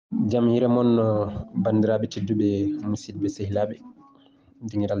jam hire mon bandiraɓe tedduɓe musidɓe sehilaɓe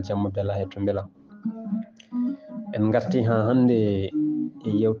dingiral jamma bela he to bela en garti ha hande e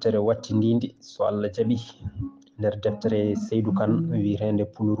yewtere wattindinde so Allah jaaɓi nder deftere Seydou Kane wiitende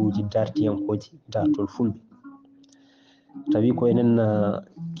Pulareeje daariyankeeje daartol fulɓe tawi ko enen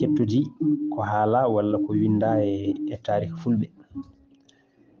kettudi ko haala walla ko winda e taarih fulɓe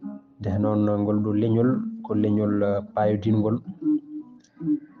nde noon ngol ɗo leñol ko leñol payodingol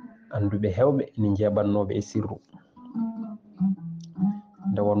anduɓe hewɓe ene jeeɓannoɓe e sirru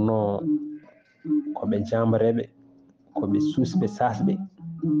nde wonno koɓe jambareɓe koɓe susɓe sasɓe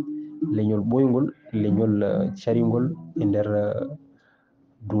leñol ɓoygol leñol caringol e nder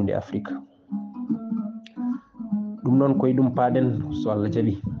dunde Afrique ɗum noon koye ɗum paaɗen so Allah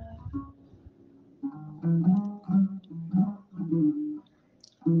jaaɓi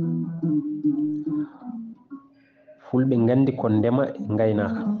fulɓe gandi ko ndema e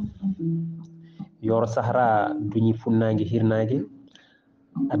gaynaka yoro sahara duñi funnague hirnague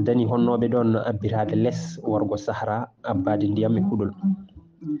addani honnoɓe ɗon abbitade less wargo sahara abbade ndiyam e kuɗol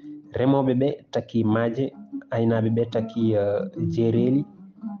remoɓe ɓe takki maaje aynaɓe ɓe takki jeereli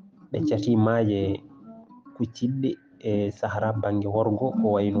ɓe cati maaje kucciɗɗe e sahara banggue worgo ko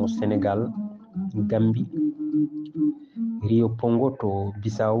wayno Sénégal Gambie Rio Pongo to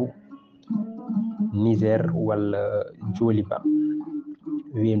Bissau Niger walla Joliba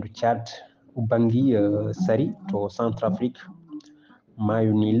wendu Tchad bangui sari to Centrafrique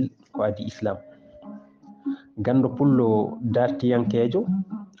maayo Nil ko adi Islam gando pullo dartiyankejo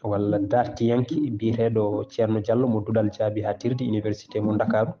walla dartiyanke biyeteɗo ceerno Diallo mo duɗal jaabi ha tirdi université mo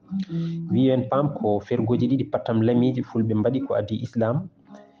Dakaru wi en pam ko fergoji ɗiɗi pattam lamiji fulɓe mbaɗi ko adi Islam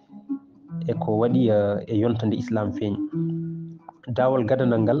e ko waɗi e yontande Islam feeñi dawol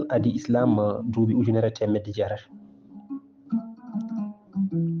gadanal ngal adi Islam duuɓi ujunere temedde jeetati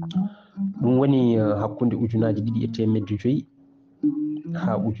ɗum woni hakkude ujunaji ɗiɗi e temedde joyyi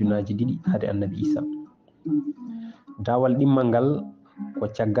ha ujunaji ɗiɗi hade annabi Isa dawal ɗimmal ngal ko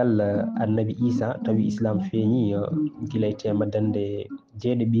caggal annabi Isa tawi Islam feeñi gila e temedande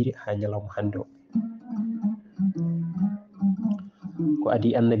jeeɗiɓiri ha ñalawma hannde o ko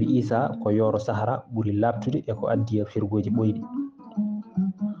adi annabi Isa ko yoro sahara ɓuuri labtude e ko addi firgoji ɓoyɗi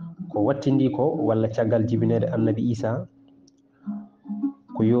ko wattindi ko walla caggal jibinede annabi Isa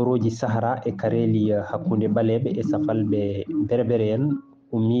ko yoroji sahara e kareli hakkude ɓaleɓe e safalɓe berbere en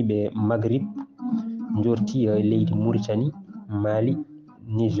ummiɓe Maghrib jorti leydi Mauritanie Mali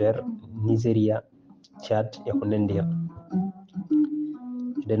Niger Nigeria Tchad e ko nandi hen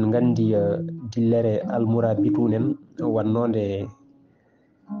eɗen gandi dillere almura bitunen wannode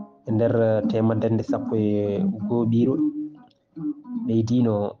e nder temedande sappo e gohoɓiro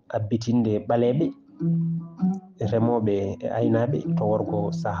ɓeydino abbitinde ɓaleɓe remoɓe e aynaɓe to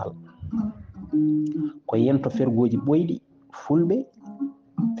worgo sahal ko yento fergoji ɓoyɗi fulɓe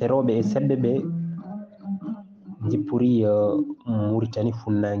feroɓe e seɓɓe ɓe jippori Mauritanie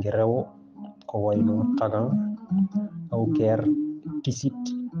funnague rewo ko wayno tagan awker tisit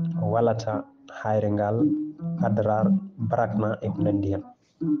walata hayrengal adrar brakna e ko nandi hen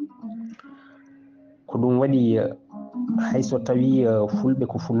ko ɗum waɗi hayso tawi fulɓe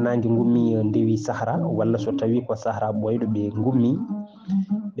ko funnague gummi ndewi sahara walla so tawi ko sahara ɓoyɗo ɓe gummi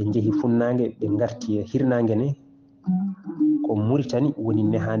ɓe jeehi funnague ɓe garti hirnague ne ko Mauritanie woni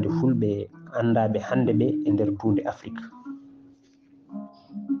nehade fulɓe andaɓe hande ɓe e nder dunde Afrique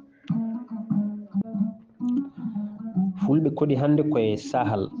fulɓe koɗi hande koye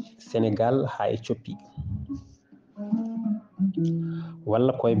sahal Sénégal ha e coppi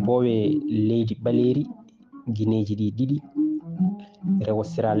walla koye boowe leydi ɓaleri guineji ɗi ɗiɗi rewo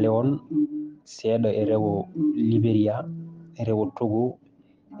Sierra Leone seeɗa e rewo Libéria e rewo Togo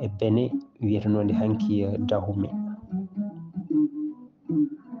e Benin wiyetenode hanki Dahomey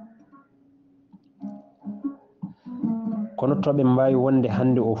kono toɓe mbawi wonde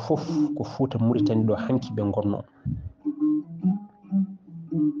hande o foof ko Fouta Mauritanie ɗo hanki ɓe gonno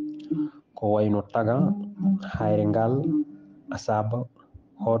ko wayno Tagan Hayrengal Asaba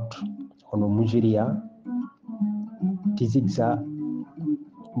Hod hono Mujiria Tizigza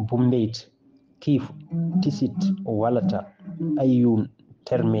Bumbeit Kif Tisit Walata Ayyun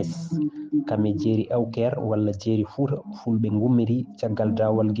Termes kame jeeri Awker walla jeeri Fouta fulɓe gummiri caggal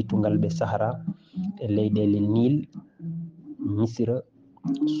dawal gittugal ɓe Sahara e leyɗele Nil Misira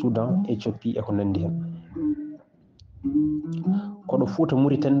Soudan Éthiopie e ko nandi hen koɗo Fouta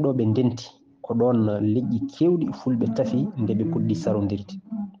Mauritanie ɗo ɓe ndenti ko ɗon leƴƴi kewɗi fulɓe tafi nde ɓe puɗɗi sarodirde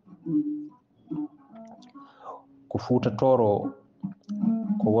ko Fouta Toro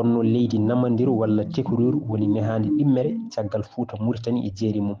ko wonno leydi namandiru walla tekoriru woni nehandi ɗimmere caggal Fuuta Mauritanie e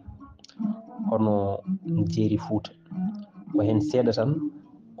jeeri mum hono jeeri Fuuta ko hen seeɗa tan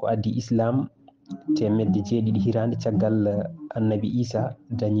ko addi islam temedde 7 hirande caggal annabi Isa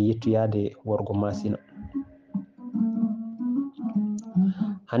dañi yettoyade worgo masina.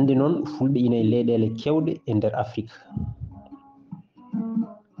 hande noon fulɓe ina e leyɗele kewɗe e nder Afrique.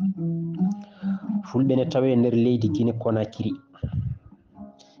 fulɓe ne tawe nder leydi Guinée Conakry,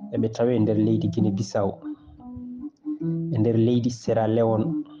 eɓe tawe nder leydi Guinée Bissau, e nder leydi Sierra Leone.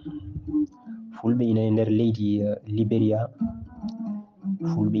 fulɓe ina e nder leydi Libéria,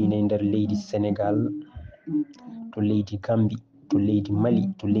 fulɓe ina e nder leydi Sénégal, to leydi Gambie, to leydi Mali,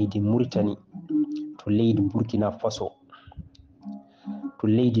 to leydi Mauritanie, to leydi Burkina Faso, to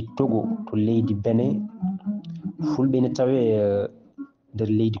leydi Togo, to leydi Benin. fulɓe ne tawe nder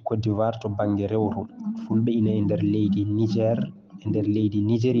leydi Côte d'Ivoire to banggue rewru. fulɓe ina e nder leydi Niger, e nder leydi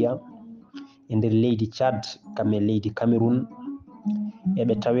Nigeria, e nder leydi Tchad, kamɓe leydi Cameroun,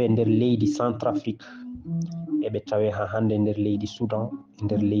 eɓe tawe nder leydi Centrafrique, eɓe tawe ha hande nder leydi Soudan, e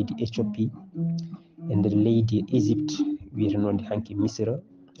nder leydi Éthiopie, e nder leydi Égypte wiyetenode hanki Misra,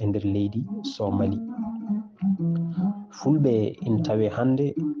 e nder leydi Somalie. fulɓe ina tawe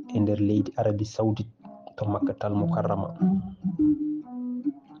hande e nder leydi Arabie Saoudite to Makkatal Mukarrama.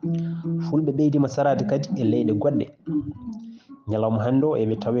 fulɓe ɓeydima sarade kadi e leyɗe goɗɗe. ñalawma hande o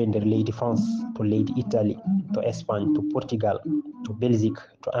eɓe tawe nder leydi France, to leydi Italie, to Espagne, to Portugal, to Belgique,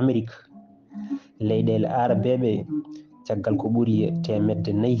 to Amérique. leyɗele arabeɓe caggal ko ɓuuri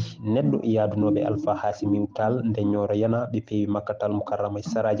 400 neɗɗo yaadunoɓe Alpha Hassimiu Tall nde ñooro yana ɓe peewi Makkatal Mukarrama e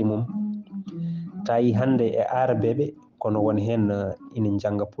saraji mum. tawi hande e arabeɓe kono won hen ina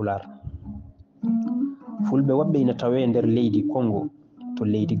janga pulaar. fulɓe woɓɓe ina tawe nder leydi Congo, to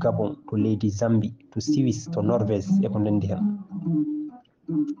leydi Gabon, to leydi Zambie, to Suisse, to Norvège e ko nandi hen.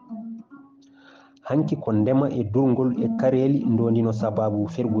 hanki ko ndema e durgol e kareli ndondino sababu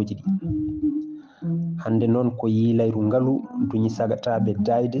fergoji ɗi. hande noon ko yiilayru ngaalu duñi sagataɓe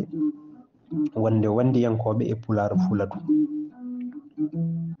dayde wonde wandiyankoɓe e pulaar fuladu.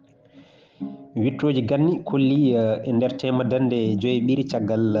 wittoji ganni kolli e nder temedande 5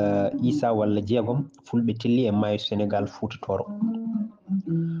 caggal Isa walla jeegom fulɓe tilli e maayo Sénégal Fuutatoro.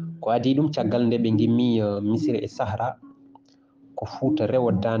 ko adi ɗum caggal nde ɓe gimmi Misira e Sahara ko Fuuta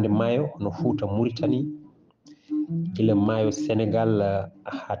rewo dande maayo no Fuuta Mauritanie, gila maayo Sénégal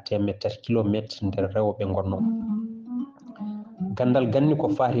ha 3 kilométre nder rewo ɓe gonno. Ganndal ganni ko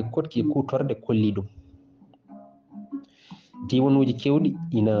faati kotki e kutorde kolli ɗum. diwanuji kewɗi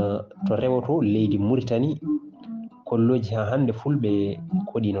ina to rewoto leydi Mauritanie, kolloji ha hande fulɓe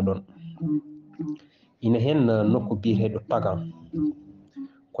koɗino ɗon. ina hen nokku biyeteɗo Tagan,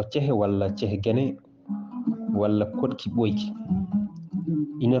 ko cehe walla cehe gene walla kotki ɓoyki.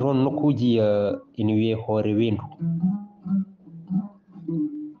 ina toon nokkuji ina wiye hoore wendu.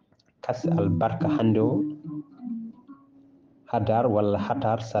 kas albarka hande o hadar walla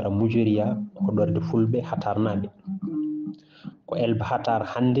hatar sara mujoria hoɗorde fulɓe hatarnaɓe. ko elba hatar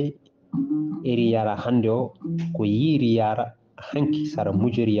hande eri yara hande o ko yiiri yara hanki sara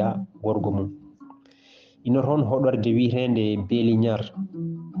mujoria worgo mum. ina toon hoɗorde witende beeliñar,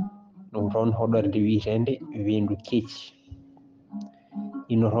 ɗum toon hoɗorde witende wendu keeci.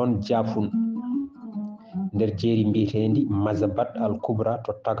 ina toon jafun nder jeeri mbiyetendi Mazabat al Kubra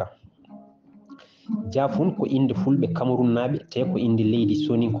to Taga. jafun ko inde fulɓe Cameroun naɓe te ko inde leydi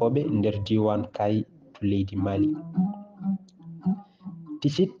soninkoɓe nder diwan Kayi to leydi Mali.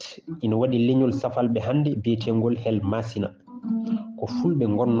 Tisit ina waɗi leñol safalɓe hande biyetengol Hel Masina, ko fulɓe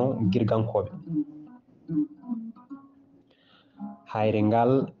gonno girgankoɓe. hayre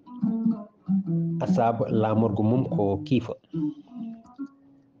ngal asaba lamorgo mum ko kiifa.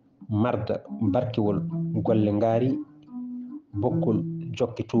 marda barkewol golle ngaari bokkol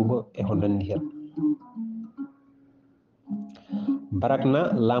jokke tuuba e ko nandi hen. barakna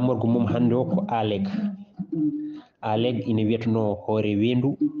lamorgo mum hande o ko Aleg. Aleg ina wiyeteno hoore wendu.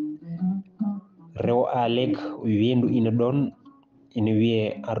 rewo Aleg wendu ina ɗon ina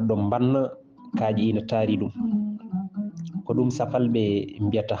wiye arɗo banna kaaƴi ina taari ɗum. ko ɗum safalɓe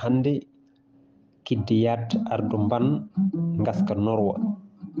mbiyata hande kidde yat arɗo ban gaska norwa.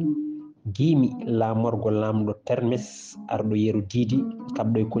 giimi lamorgo lamɗo Termes arɗo yeru Didi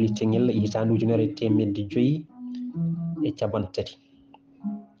kabɗo e kolitengel hitande 1953.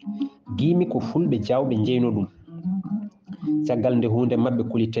 giimi ko fulɓe jawɓe jeyno ɗum caggal nde hunde mabɓe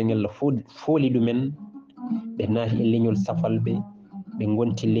kolitengel fooli ɗumen ɓe naati e leñol safalɓe ɓe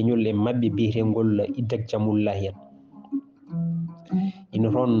gonti leñol e mabɓe biyetengol Iddak Jamullahi en. ina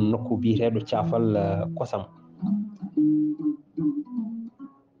toon nokku biyeteɗo cafal kosam.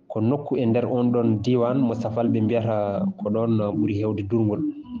 nokku e nder on ɗon diwan mo safalɓe mbiyata ko ɗon ɓuri hewde durngol.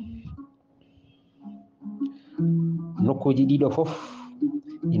 Nokkuji ɗiɗo fof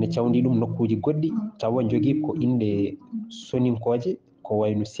ina cawndi ɗum nokkuji goɗɗi tawa jogii ko inde soninkoje ko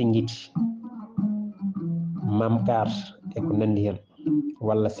wayno sengiti, mamgar e ko nandi hen,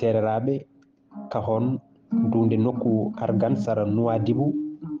 walla sereraɓe kahon dunde nokku argan sara Nouadhibou,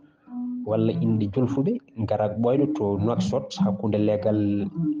 walla inde julfuɓe garak ɓoyɗo to Nouakchott hakkunde legal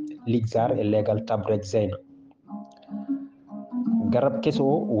Ligzar e legal Tabrek Zeyna. Garab keso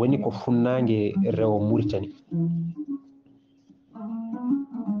o woni ko funnangue rewo Mauritanie.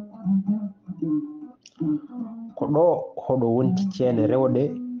 Ko ɗo hoɗo wonti ceene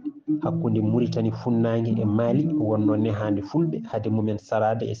rewɗe hakkunde Mauritanie funnangue e Mali wonno nehande fulɓe haade mumen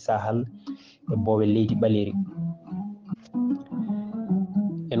sarade e sahal e boowe leydi ɓaleri.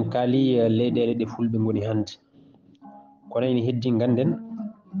 En kaali leyɗele ɗe fulɓe goni hannde, kono ene heddi ganden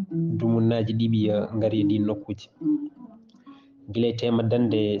dumunnaji ɗiɓi ngari e ɗin nokkuji. Guila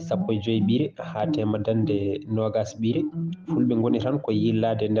temadande 15 ɓiire ha temadande 20 ɓiire fulɓe goni tan ko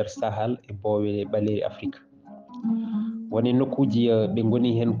yillade nder sahal e boowe ɓaleri Afrique. Woni nokkuji ɓe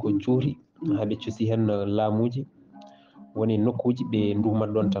goni hen ko juuri haɓe cusi hen laamuji, woni nokkuji ɓe dumat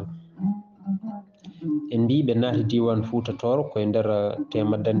ɗon tan. En mbi ɓe naati diwan Fouta Toro koye nder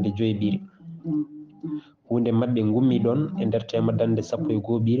temadande 5 ɓiire. Hunde mabɓe gummi ɗon e nder temadande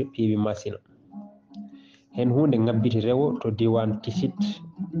 11 ɓiire peewi masina. Hen hunde ngabbiti rewo to diwan Tisit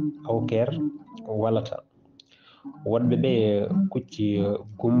Awker Walata. Wonɓe ɓe kucci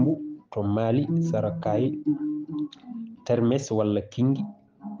Gumbu to Mali Sarakayi Termes walla Kingi,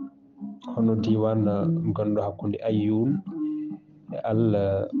 hono diwan gonɗo hakkunde Ayoul e Al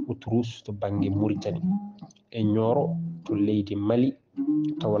Outrous to banggue Mauritanie, e Nioro to leydi Mali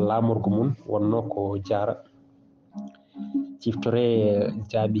tawa lamorgo mum wonno ko Diara. Ciftore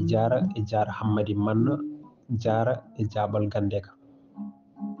Jaabi Diara e Diara Hammadi Manna Diara e Jabal Gandeka.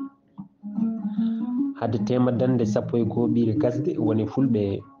 Hadde temadande 11 ɓiire gasde woni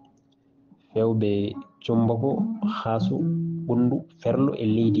fulɓe fewɓe Comboko, Haasu, Ɓundu, Ferlo e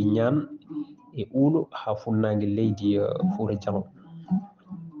leydi Ñaan e Uulo ha funnangue leydi Fuura Jama.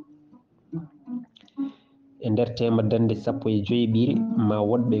 E nder temadande 15 ɓiire ma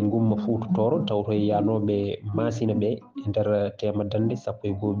woɗɓe gumma Fouta Toro tawto yanoɓe masina ɓe e nder temadande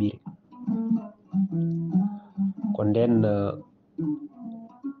 11 ɓiire. Ko nden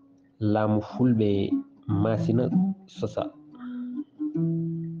laamu fulɓe masina sosa.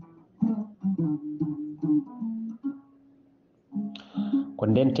 Ko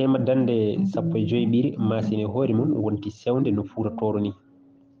nden temadande 15 ɓiire masine hoore mum wonti sewnde no Fouta Toro ni,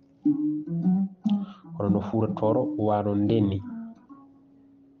 hono no Fouta Toro wano nden ni.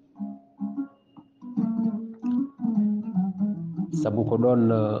 Sabu ko ɗon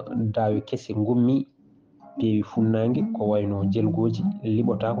daawe kese gummi peewi funnangue ko wayno jelgoji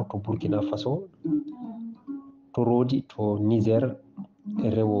liɓotako to Burkina Faso, torodi to Niger e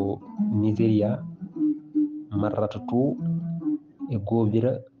rewo Nigéria, Marrata to e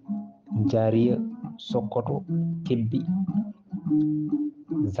Gobira, Jariya, Sokoto, Kebbi,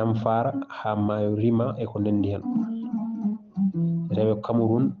 Zamfara ha maayo Rima e ko nandi hen. Rewe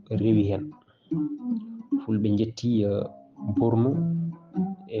Cameroun rewi hen. Fulɓe jetti Borno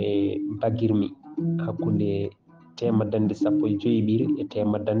e Bagirmi hakkunde temadande 15 ɓiire e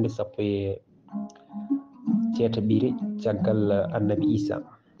temadande 17 ɓiire caggal Annabi Isa.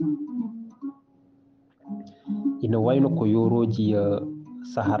 Ina wayno ko yoroji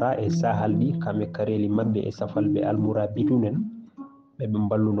Sahara e Sahal ɗi kamɓe kareli mabɓe e safalɓe Almourabitoun en ɓeɓe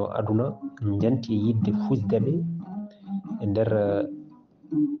balluno aduna janti yidde fusdeɓe e nder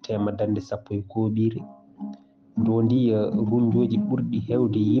temadande 11 ɓiire. Dondi runjoji ɓurɗi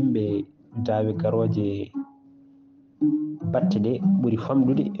hewde yimɓe daawe garoje batte ɗe ɓuri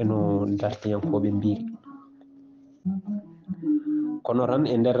famɗude eno dartiyankoɓe mbiri. Kono tan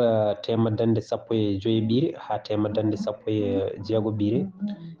e nder temadande 15 ɓiire ha temadande 16 ɓiire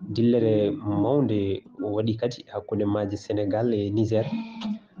dillere mawde waɗi kadi hakkunde maaje Sénégal e Niger.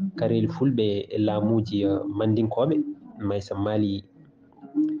 Kareli fulɓe e laamuji mandinkoɓe maysa Mali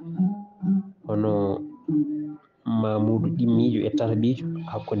hono Mamoudou Ɗimmijo e Tataɓijo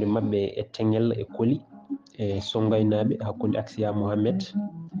hakkunde mabɓe e Tengel e Koli e Songaynaɓe hakkunde Aksiya Mohamed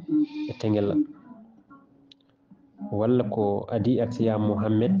e Tengel, walla ko adi Aksiya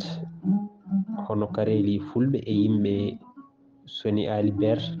Mohamed hono kareli fulɓe e yimɓe Soni Ali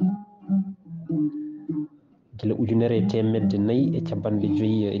Ber gila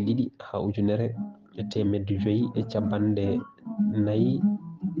 1452 ha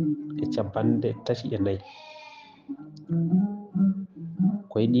 1434.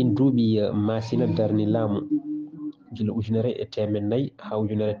 Ko koye ɗin duuɓi masina darni laamu gila 1400 ha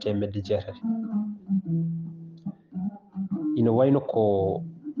 1800. ina wayno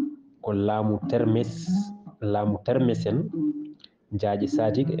ko laamu termes en jaaƴe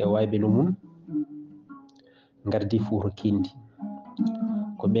Sadiga e wayɓe no mum gardi Fuuta Kindi,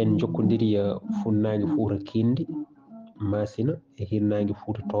 ko ɓen jokkodiri funnaange Fuuta Kindi masina e hirnaange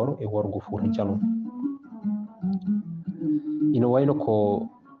Fuuta Tooro e worgo Fuuta Jalon. ina wayno ko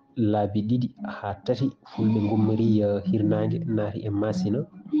laabi 2 ha 3 fulɓe gummori hirnaange naati e masina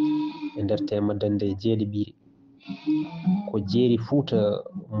e nder temadande jeeɗiɓiire. ko jeeri Fuuta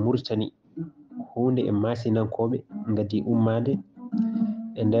Mauritanie hunde e masinankoɓe gadi ummade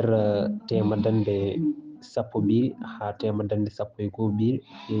e nder temadande 10 ɓiire ha temadande 11 ɓiire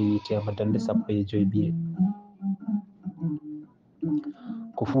heewi temadande 15 ɓiire.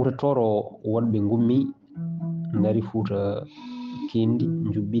 ko Fuuta Tooro wonɓe gummi ngari Fuuta Kindi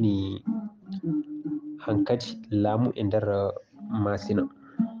jubbini hankkadi laamu e nder masina.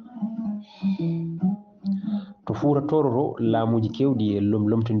 to Fuuta Tooro to laamuji kewɗi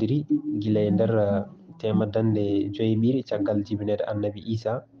lomtodiri gila e nder temadande 5 ɓiire caggal jibinede Annabi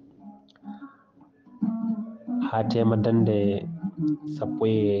Isa ha temadande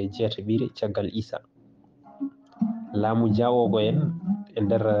 16 ɓiire caggal Isa. laamu Jawogo en e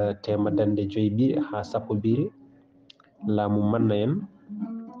nder temadande 5 ɓiire ha 10 ɓiire. laamu Manna en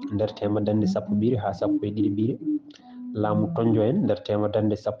nder temadande 10 ɓiire ha 12 ɓiire. laamu Tonjo en nder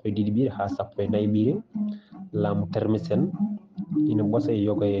temadande 12 ɓiire ha 14 ɓiire. laamu Termes en ina ɓosa e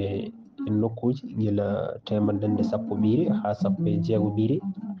yoga e nokkuji gila temadande 10 ɓiire ha 16 ɓiire.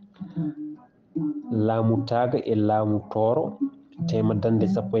 laamu Taaga e laamu Tooro temadande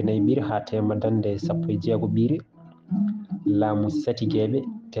 14 ɓiire ha temadande 16 ɓiire. laamu Satigueɓe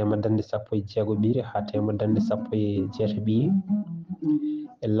temadande 16 ɓiire ha temadande 16 ɓiire.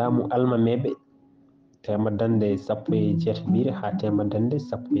 e laamu Almameɓe temadande 16 ɓiire ha temadande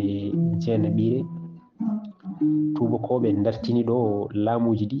 19 ɓiire. tubakoɓe dartini ɗo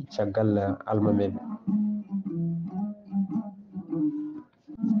laamuji ɗi caggal Almameɓe.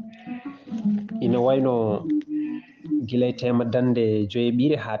 ina wayno gila e temadande 5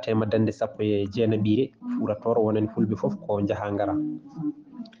 ɓiire ha temadande 19 ɓiire Fuuta Tooro wonani fulɓe foof ko jaaha ngara.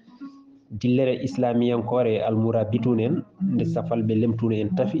 dillere islamiyankore almura bitune en nde safalɓe lemtune en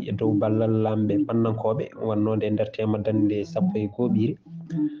tafi e dow ballal lamɓe bannankoɓe wannode e nder temadande 11 ɓiire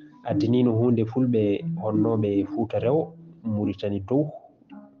addinino hunde fulɓe honnoɓe Fuuta Rewo Mauritanie dow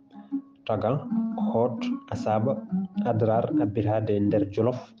Tagan Hot Asaba Adrar abbitade nder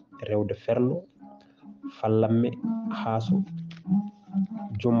Jolof rewde Ferlo Fallamme Haaso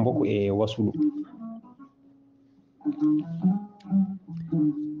Jomboko e Wasulu.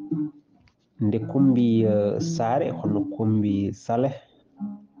 nde kumbi Saare hono kumbi Saleh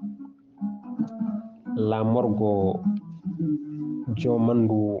lamorgo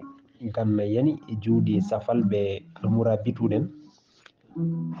jomandu ganna yani e juuɗe safalɓe almura bituɗen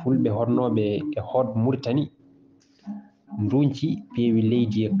fulɓe honnoɓe e hod Mauritanie ndunci peewi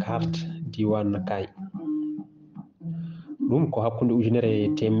leydi e carte diwan Nakay. ɗum ko hakkunde ujunere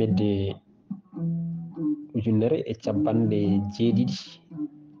e capanɗe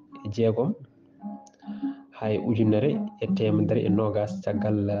 7 hay ujunere e 120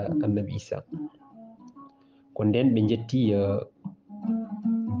 caggal Annabi Isa. ko nden ɓe jetti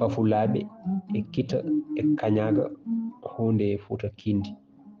Bafulaɓe e Kita e Kañaga hunde Fuuta Kindi.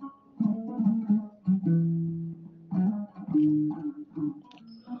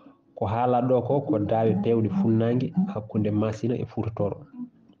 ko haala ɗo ko daawe pewɗe funnaange hakkunde Masina e Fuuta Tooro.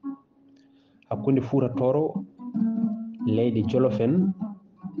 hakkunde Fuuta Tooro leyɗe Jolof en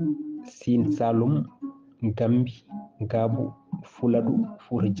Sine Saloum Gambi Gaabu Fuladu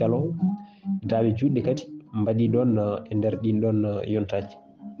Fuuta Jalon daawe juɗɗe kadi mbaɗi ɗon e nder ɗin ɗon yontaji.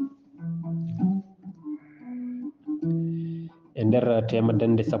 e nder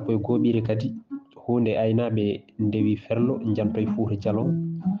temadande 11 ɓiire kadi hunde aynaɓe ndewi Ferlo jantoye Fuuta Jalon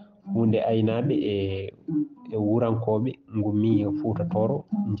hunde aynaɓe e wurankoɓe gummi Fuuta Tooro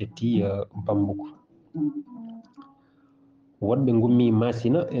jetti Bambuko. wonɓe gummi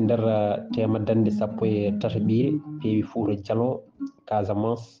Masina e nder temadande 13 ɓiire peewi Fuuta Jalon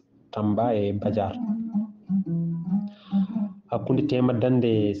Casamance Tamba e Badiar. hakkunde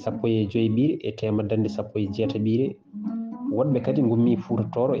temadande 15 ɓiire e temadande 16 ɓiire wonɓe kadi gummi Fuuta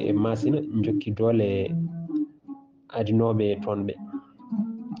Tooro e Masina jokki doole adinoɓe toon ɓe.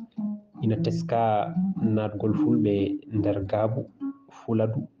 ina teska natgol fulɓe nder Gaabu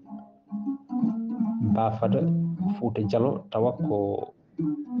Fuladu Bafada Fuuta Jalon tawa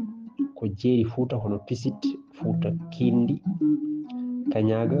ko jeeri Fuuta hono Pisit Fuuta Kindi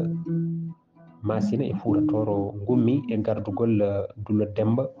Kañaaga Masina e Fuuratoro ngummi e gardugol Dulla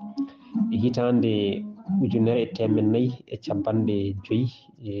Demba e hitande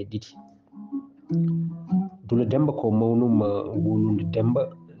 1452. Dulla Demba ko mawnum Wulude Demba,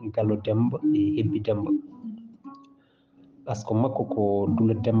 Gallo Demba e Hebbi Demba. Asko makko ko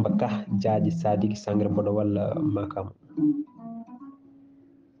Dulla Demba Ka Jaaji Sadiki Sangre Bodowal Makama.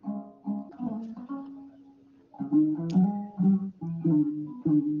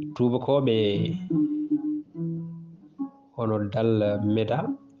 Tubakoɓe hono Dal Meda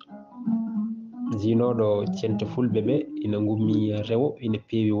jinoɗo cente fulɓe ɓe ina gummi rewo ina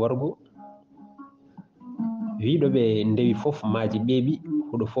peewi wargo. Wiɗo ɓe ndewi fof maaji ɓeeɓi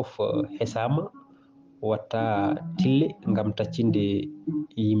huɗo fof hesama watta tille ngam taccinde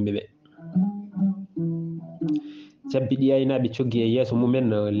yimɓe ɓe. Cabbi ɗi aynaɓe coggi e yeeso mumen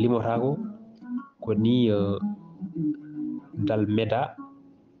limotako ko ni Dal Meda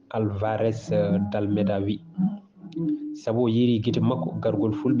Alvarez Dal Meda wi sabu o yiri guide makko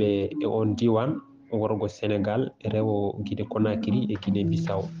gargol fulɓe e on diwan worgo Sénégal e rewo Guinée Conakry e Guinée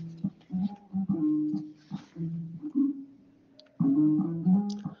Bissau.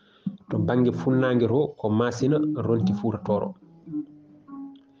 To banggue funnangue to ko Masina ronti Fuuratoro.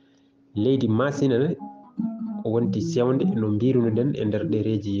 Leydi Masina ne wonti sewnde no birunoɗen e nder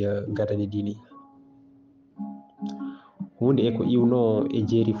ɗereji gadani dini. Hunde eko iwno e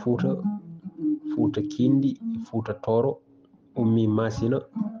jeeri Fuuta, Fuuta Kindi, Fuuta Toro ummi Masina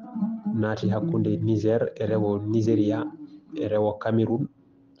naati hakkunde Niger e rewo Nigéria e rewo Cameroun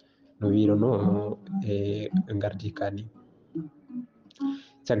no wirono e gardi kani.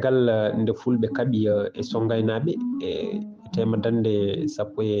 Caggal nde fulɓe kaɓi e songaynaɓe e tema dande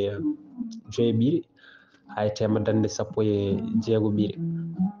 15 ɓiire hay tema dande 16 ɓiire.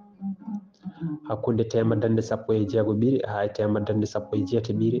 Hakkunde tema dande 16 ɓiire hay tema dande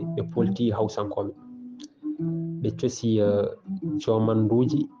 16 ɓiire ɓe polti Hawsankoɓe. Ɓe cosi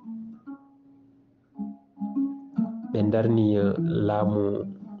jomanduji ɓe darni laamu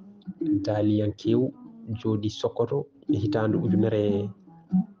daariyankeeje jooɗi Sokoto e hitande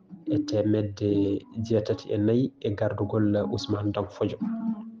 1984 e gardugol Ousmane Dan Fodio.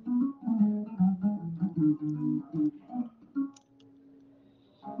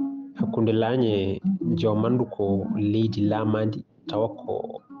 Hakkunde laañe Jomandu ko leydi laamandi tawa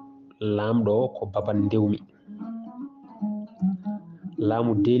ko laamɗo ko Baba Ndewmi.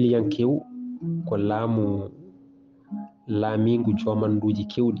 Laamu Deliyankeewu ko laamu laamigu jomanduji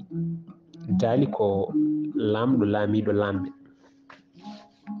kewɗi. Daali ko laamɗo laamiɗo lamɓe.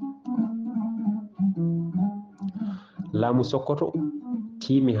 Laamu Sokoto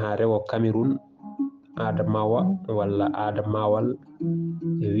tiimi ha rewo Cameroun Adamawa walla Adamawal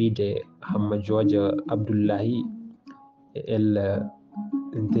e wiide Hamma Jooja Abdoullahi e El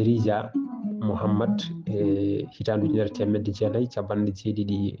Derija Mouhammad e hitande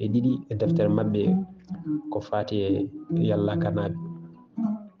 1992 e deftere mabɓe ko fati e Yalla Kanaɓe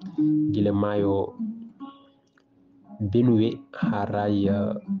gila maayo Benue ha rayi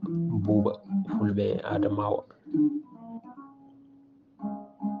Buuba fulɓe Adamawa.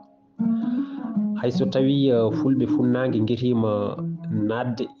 Hayso tawi fulɓe funnague guetima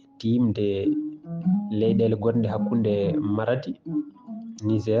nadde timde leyɗele gonɗe hakkunde Maradi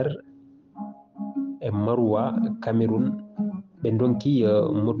Niger e Maroua Cameroun ɓe donki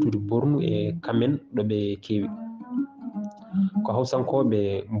mottude Bornu e Kamen ɗo ɓe kewi. Ko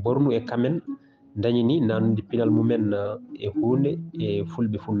Hawsankoɓe Bornu e Kamen dañini nanude pinal mumen e hunde e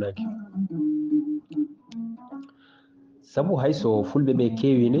fulɓe funnague. Sabu hayso fulɓe ɓe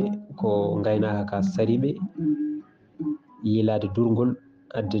kewine ko gaynaka ka sariɓe yilade durgol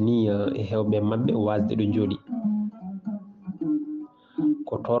addani e hewɓe mabɓe wasde ɗo jooɗi.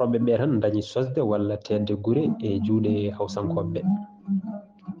 Ko toroɓe ɓe tan dañi sosde walla tedde guure e juuɗe Hawsankoɓe.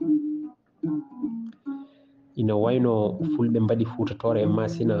 Ina wayno fulɓe mbaɗi Fuutatoro e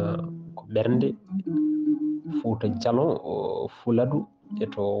Masina ko ɓernde, Fuuta Jalon Fuladu e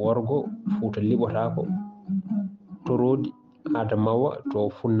to worgo Fuuta liɓotako Torodi Adamawa to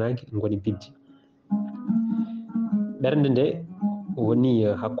funnague goni biddi. Ɓernde nde woni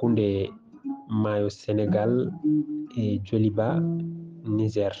hakkunde maayo Sénégal e Joliba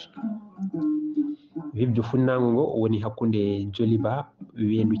Niger. Wibjo funnago ngo woni hakkunde Joliba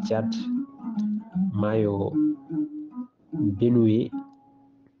wendu Tchad maayo Benue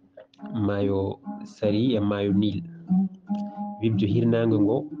maayo Sari e maayo Nil. Wibjo hirnago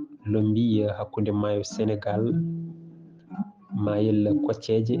ngo lombi hakkunde maayo Sénégal mayel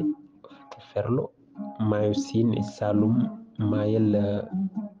Kocceje to Ferlo maayo Sine e Saloum mayel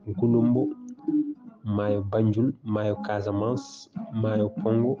Gouloumbou maayo Banjul, maayo Casamance, maayo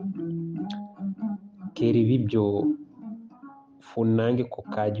Pongo, keeri wibjo funnaange ko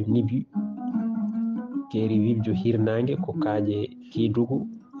kaaji Nibi, keeri wibjo hirnaange ko kaaje Kiidugu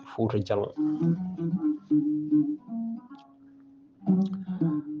e Fuuta Jalon.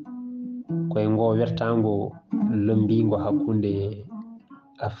 Koye ngo wertaango lembingo hakkunde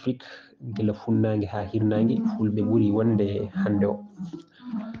Afrique gila funnaange haa hirnaange fulɓe ɓuri wonde hannde o.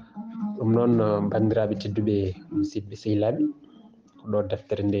 Ɗum noon banndiraaɓe tedduɓe musidɓe sehilaaɓe, ɗo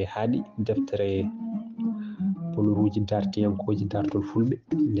deftere nde haaɗi, deftere pularuuji dartiyankooji daartol fulɓe,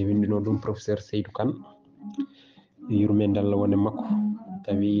 nde winndino ɗum professeur Seydou Kane, yurmeende Allah wone makko,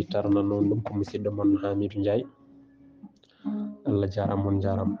 tawi tarnanoon ɗum ko musidɗo mon Hamiidu Njaay. Allah jaaraama, on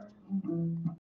jaaraama.